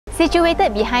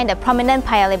Situated behind the prominent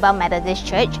Paya Lebar Methodist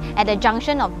Church at the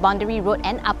junction of Boundary Road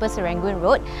and Upper Serangoon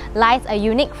Road lies a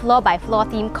unique floor-by-floor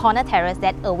themed corner terrace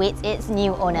that awaits its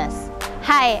new owners.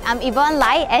 Hi, I'm Yvonne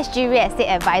Lai, SG Real Estate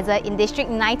Advisor in District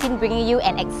 19, bringing you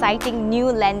an exciting new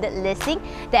landed listing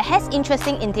that has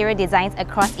interesting interior designs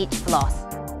across each floors.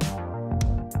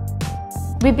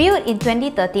 Rebuilt in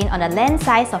 2013 on a land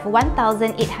size of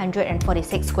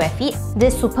 1,846 square feet,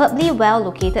 this superbly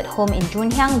well-located home in Joon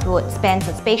Hiang Road spans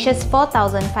a spacious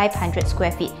 4,500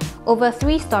 square feet, over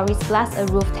 3 stories plus a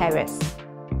roof terrace.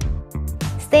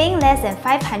 Staying less than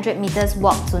 500 meters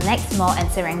walk to NEX Mall and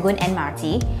Serangoon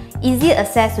MRT, easy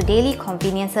access to daily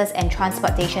conveniences and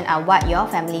transportation are what your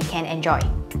family can enjoy.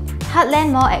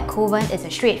 Heartland Mall at Kovan is a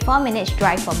straight 4 minutes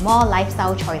drive for more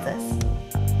lifestyle choices.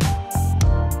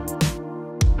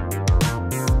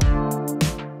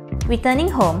 Returning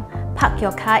home, park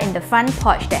your car in the front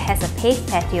porch that has a paved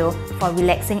patio for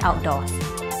relaxing outdoors.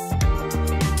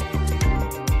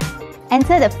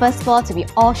 Enter the first floor to be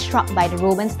awestruck by the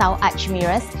Roman-style arch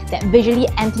mirrors that visually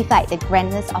amplify the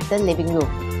grandness of the living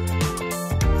room.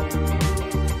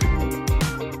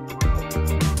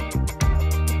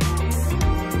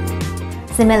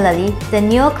 Similarly, the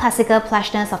neoclassical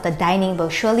plushness of the dining will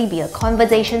surely be a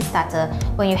conversation starter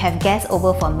when you have guests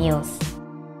over for meals.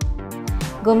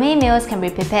 Gourmet meals can be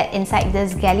prepared inside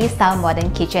this galley-style modern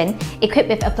kitchen, equipped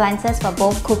with appliances for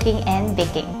both cooking and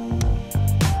baking.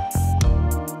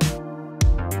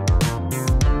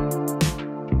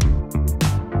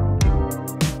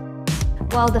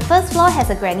 While the first floor has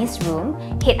a granny's room,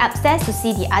 head upstairs to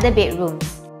see the other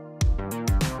bedrooms.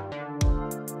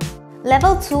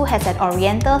 Level 2 has an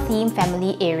oriental-themed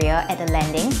family area at the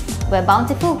landing, where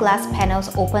bountiful glass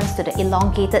panels opens to the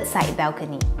elongated side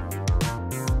balcony.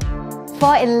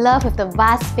 Fall in love with the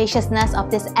vast spaciousness of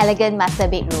this elegant master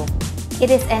bedroom. It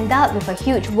is endowed with a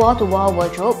huge wall-to-wall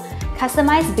wardrobe,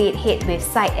 customized bed head with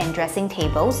side and dressing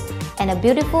tables, and a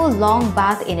beautiful long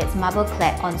bath in its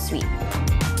marble-clad ensuite.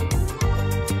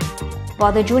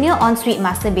 While the junior ensuite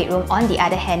master bedroom on the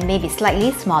other hand may be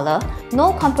slightly smaller,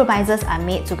 no compromises are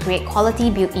made to create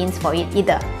quality built-ins for it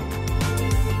either.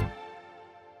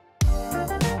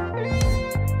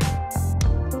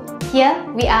 Here,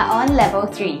 we are on level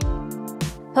 3.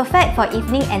 Perfect for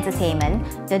evening entertainment,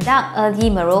 the dark earthy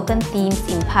Moroccan themes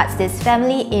imparts this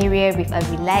family area with a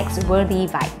relaxed, worthy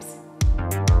vibes.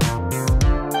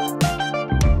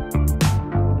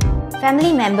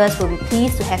 Family members will be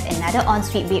pleased to have another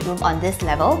ensuite bedroom on this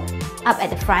level. Up at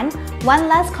the front, one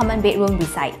last common bedroom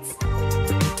resides.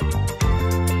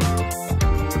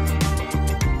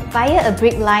 Via a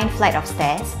brick-lined flight of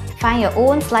stairs, find your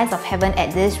own slice of heaven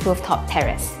at this rooftop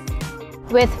terrace.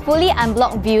 With fully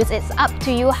unblocked views, it's up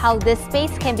to you how this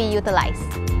space can be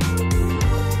utilized.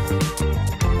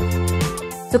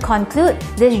 To conclude,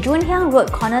 this Joon Hiang Road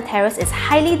corner terrace is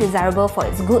highly desirable for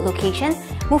its good location,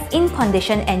 move-in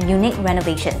condition and unique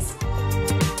renovations.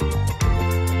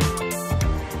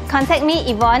 Contact me,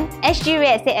 Yvonne, SG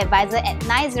Real Estate Advisor at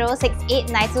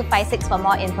 90689256 for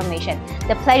more information.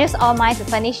 The pleasure's all mine to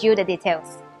furnish you the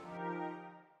details.